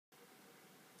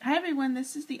everyone,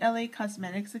 this is the LA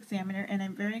Cosmetics Examiner and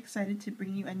I'm very excited to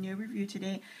bring you a new review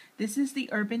today. This is the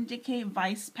Urban Decay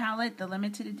Vice palette, the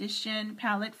limited edition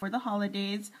palette for the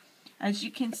holidays. As you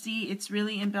can see, it's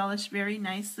really embellished very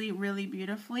nicely, really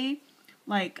beautifully,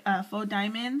 like faux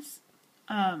diamonds.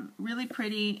 Really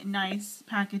pretty, nice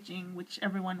packaging, which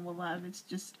everyone will love. It's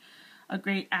just a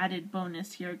great added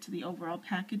bonus here to the overall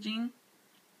packaging.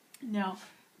 Now,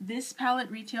 this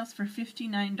palette retails for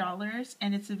 $59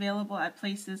 and it's available at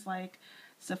places like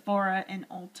Sephora and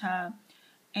Ulta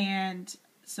and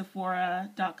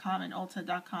Sephora.com and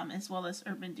Ulta.com as well as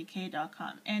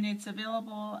UrbanDecay.com. And it's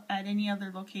available at any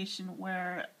other location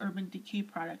where Urban Decay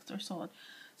products are sold.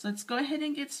 So let's go ahead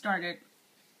and get started.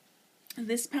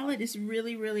 This palette is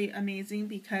really amazing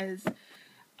because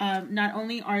not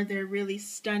only are there really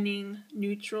stunning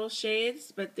neutral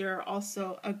shades, but there are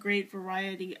also a great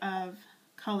variety of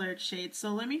colored shades. So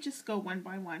let me just go one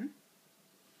by one.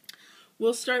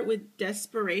 We'll start with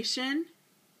Desperation,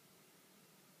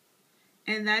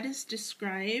 and that is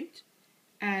described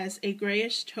as a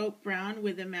grayish taupe brown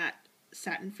with a matte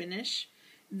satin finish.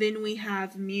 Then we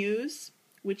have Muse,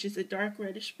 which is a dark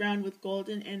reddish brown with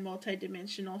golden and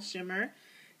multi-dimensional shimmer.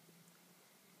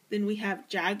 Then we have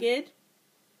Jagged,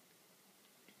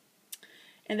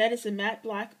 and that is a matte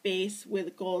black base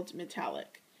with gold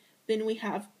metallic. Then we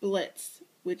have Blitz,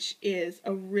 which is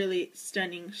a really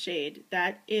stunning shade.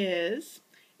 That is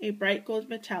a bright gold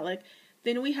metallic.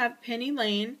 Then we have Penny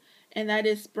Lane, and that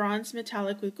is bronze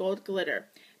metallic with gold glitter.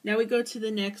 Now we go to the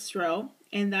next row,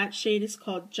 and that shade is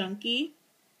called Junkie,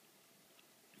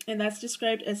 and that's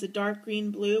described as a dark green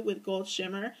blue with gold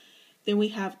shimmer. Then we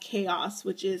have Chaos,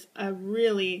 which is a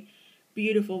really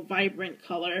beautiful, vibrant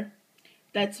color.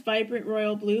 That's vibrant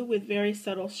royal blue with very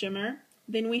subtle shimmer.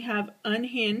 Then we have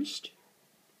Unhinged,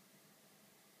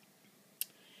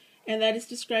 and that is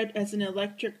described as an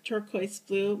electric turquoise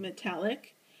blue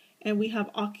metallic. And we have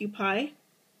Occupy,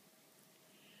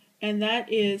 and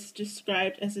that is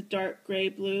described as a dark gray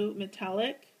blue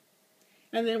metallic.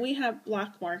 And then we have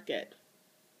Black Market,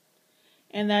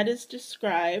 and that is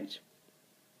described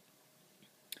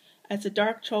as a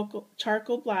dark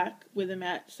charcoal black with a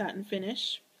matte satin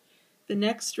finish. The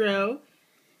next row,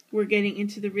 we're getting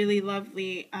into the really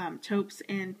lovely taupes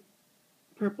and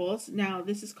purples. Now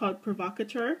this is called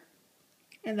Provocateur,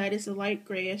 and that is a light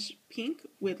grayish pink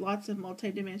with lots of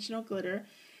multi-dimensional glitter.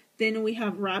 Then we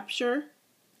have Rapture,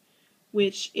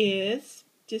 which is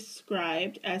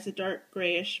described as a dark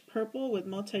grayish purple with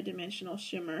multi-dimensional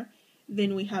shimmer.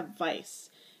 Then we have Vice,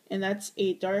 and that's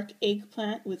a dark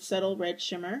eggplant with subtle red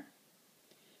shimmer.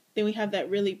 Then we have that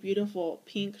really beautiful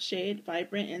pink shade,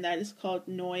 Vibrant, and that is called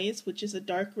Noise, which is a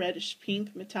dark reddish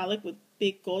pink metallic with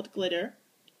big gold glitter.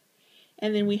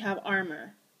 And then we have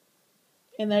Armor,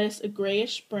 and that is a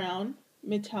grayish brown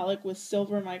metallic with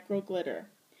silver micro glitter.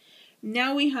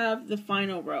 Now we have the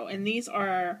final row, and these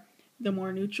are the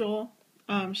more neutral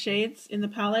shades in the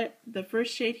palette. The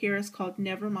first shade here is called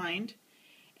Nevermind,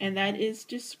 and that is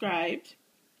described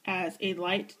as a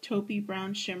light taupey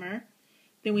brown shimmer.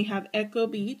 Then we have Echo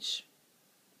Beach,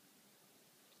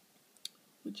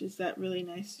 which is that really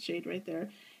nice shade right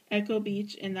there. Echo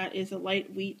Beach, and that is a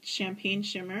light wheat champagne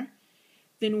shimmer.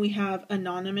 Then we have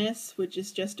Anonymous, which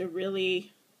is just a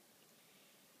really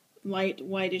light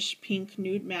whitish pink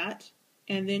nude matte.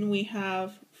 And then we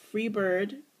have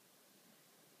Freebird,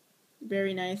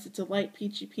 very nice. It's a light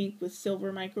peachy pink with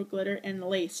silver micro glitter, and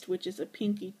Laced, which is a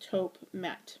pinky taupe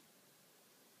matte.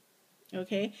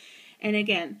 Okay, and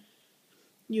again,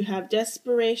 you have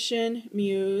Desperation,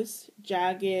 Muse,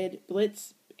 Jagged,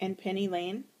 Blitz, and Penny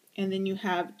Lane. And then you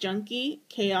have Junkie,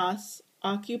 Chaos,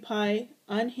 Occupy,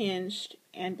 Unhinged,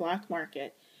 and Black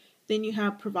Market. Then you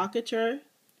have Provocateur,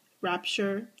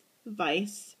 Rapture,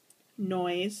 Vice,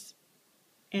 Noise,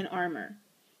 and Armor.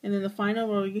 And then the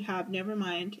final row you have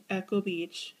Nevermind, Echo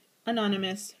Beach,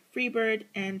 Anonymous, Freebird,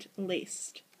 and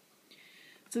Laced.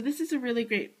 So this is a really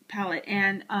great palette,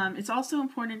 and it's also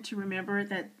important to remember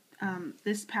that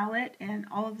this palette and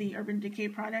all of the Urban Decay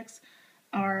products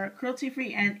are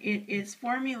cruelty-free, and it is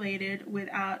formulated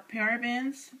without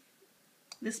parabens.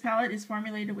 This palette is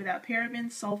formulated without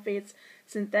parabens, sulfates,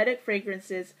 synthetic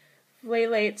fragrances,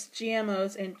 phthalates,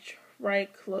 GMOs, and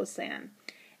triclosan.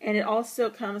 And it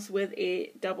also comes with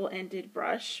a double-ended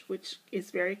brush, which is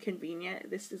very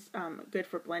convenient. This is good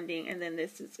for blending, and then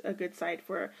this is a good side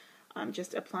for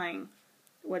just applying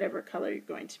whatever color you're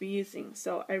going to be using.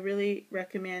 So I really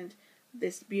recommend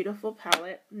this beautiful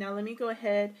palette. Now let me go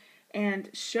ahead and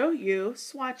show you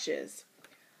swatches.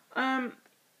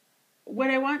 What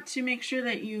I want to make sure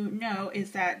that you know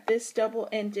is that this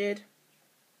double-ended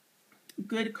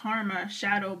Good Karma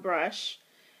shadow brush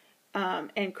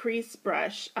and crease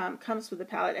brush comes with the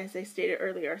palette, as I stated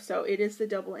earlier. So it is the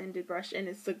double-ended brush, and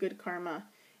it's the Good Karma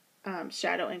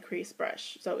shadow and crease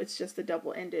brush. So it's just the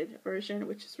double-ended version,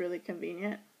 which is really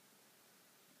convenient.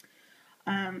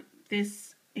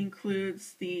 This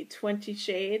includes the 20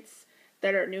 shades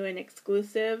that are new and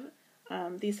exclusive.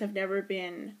 These have never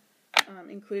been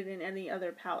included in any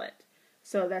other palette.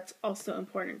 So that's also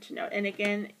important to note. And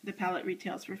again, the palette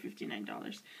retails for $59.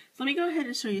 So let me go ahead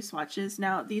and show you swatches.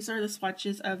 Now, these are the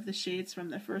swatches of the shades from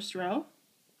the first row.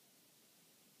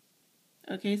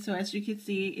 Okay, so as you can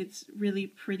see, it's really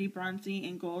pretty bronzy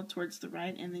and gold towards the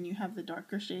right, and then you have the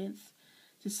darker shades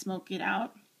to smoke it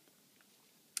out.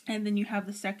 And then you have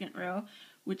the second row,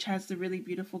 which has the really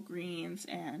beautiful greens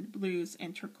and blues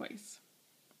and turquoise.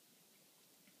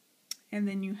 And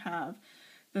then you have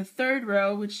the third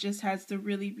row, which just has the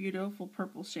really beautiful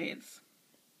purple shades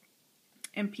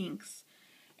and pinks.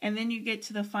 And then you get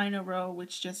to the final row,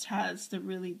 which just has the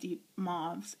really deep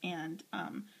mauves and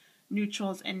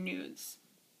neutrals and nudes.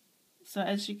 So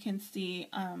as you can see,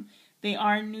 they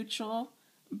are neutral,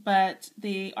 but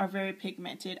they are very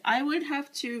pigmented. I would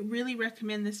have to really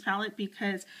recommend this palette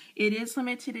because it is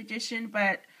limited edition,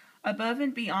 but above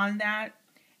and beyond that,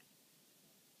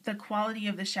 the quality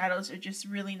of the shadows are just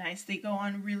really nice. They go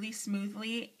on really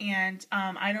smoothly, and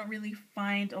I don't really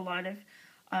find a lot of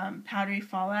powdery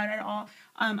fallout at all.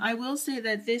 I will say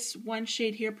that this one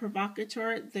shade here,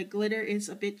 Provocateur, the glitter is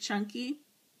a bit chunky,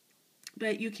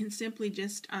 but you can simply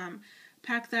just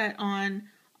pack that on,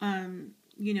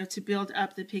 you know, to build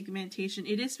up the pigmentation.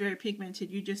 It is very pigmented.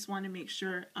 You just want to make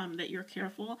sure that you're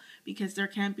careful because there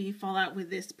can be fallout with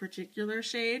this particular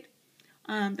shade.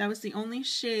 That was the only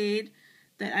shade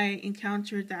that I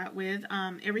encountered that with.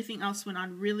 Everything else went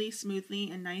on really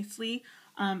smoothly and nicely.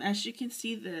 As you can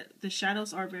see, the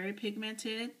shadows are very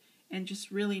pigmented and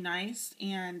just really nice,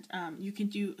 and you can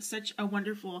do such a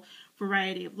wonderful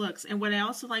variety of looks. And what I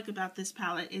also like about this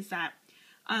palette is that,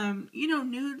 you know,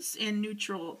 nudes and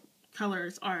neutral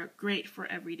colors are great for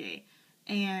everyday,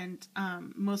 and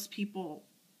most people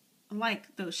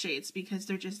like those shades because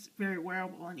they're just very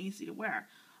wearable and easy to wear.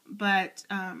 But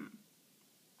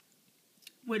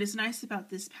what is nice about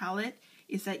this palette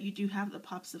is that you do have the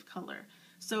pops of color.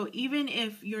 So even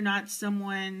if you're not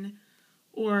someone,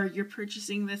 or you're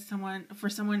purchasing this for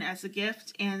someone as a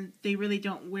gift and they really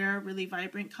don't wear really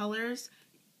vibrant colors,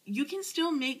 you can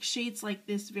still make shades like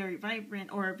this very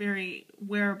vibrant or very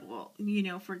wearable. You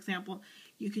know, for example,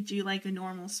 you could do like a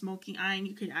normal smoky eye, and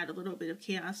you could add a little bit of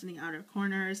chaos in the outer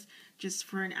corners just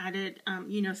for an added,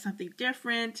 you know, something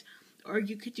different. Or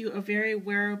you could do a very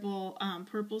wearable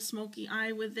purple smoky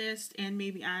eye with this and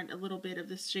maybe add a little bit of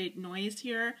the shade Noise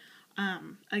here,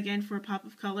 again for a pop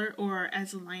of color, or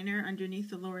as a liner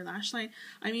underneath the lower lash line.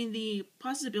 I mean, the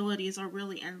possibilities are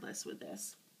really endless with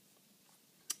this.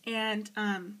 And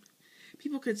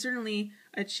people could certainly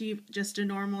achieve just a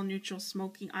normal neutral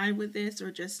smoky eye with this, or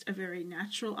just a very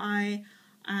natural eye,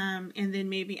 and then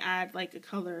maybe add like a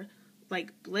color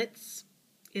like Blitz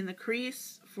in the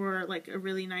crease for like a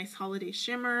really nice holiday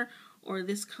shimmer, or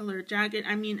this color Jagged.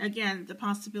 I mean, again, the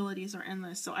possibilities are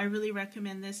endless. So I really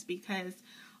recommend this because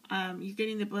you're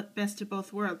getting the best of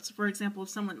both worlds. For example, if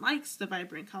someone likes the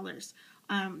vibrant colors,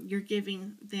 you're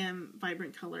giving them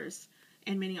vibrant colors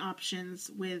and many options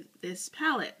with this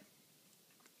palette.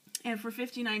 And for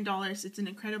 $59, it's an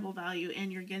incredible value,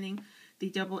 and you're getting the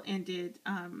double-ended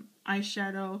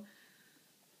eyeshadow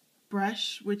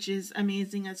brush, which is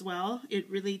amazing as well. It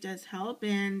really does help,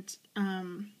 and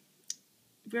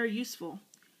very useful.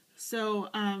 So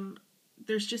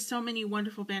there's just so many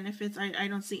wonderful benefits. I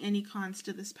don't see any cons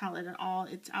to this palette at all.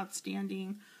 It's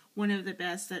outstanding. One of the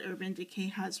best that Urban Decay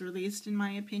has released, in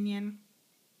my opinion.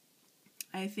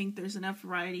 I think there's enough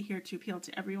variety here to appeal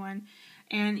to everyone.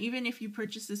 And even if you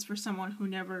purchase this for someone who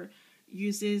never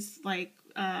uses, like,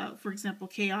 for example,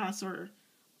 Chaos or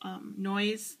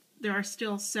Noise, there are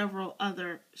still several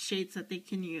other shades that they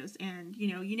can use. And,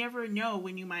 you know, you never know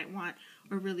when you might want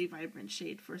a really vibrant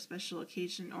shade for a special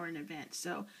occasion or an event.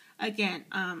 So, again,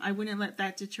 I wouldn't let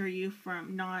that deter you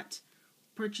from not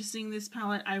purchasing this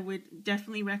palette. I would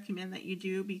definitely recommend that you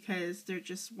do, because they're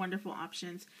just wonderful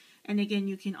options. And again,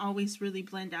 you can always really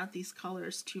blend out these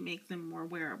colors to make them more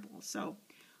wearable. So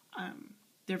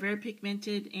they're very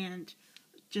pigmented, and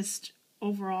just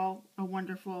overall a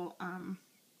wonderful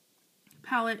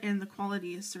palette, and the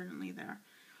quality is certainly there.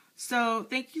 So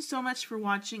thank you so much for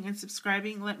watching and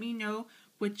subscribing. Let me know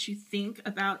what you think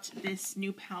about this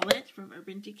new palette from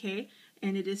Urban Decay,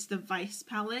 and it is the Vice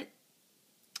palette.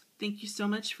 Thank you so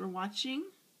much for watching.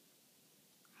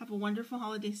 Have a wonderful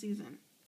holiday season.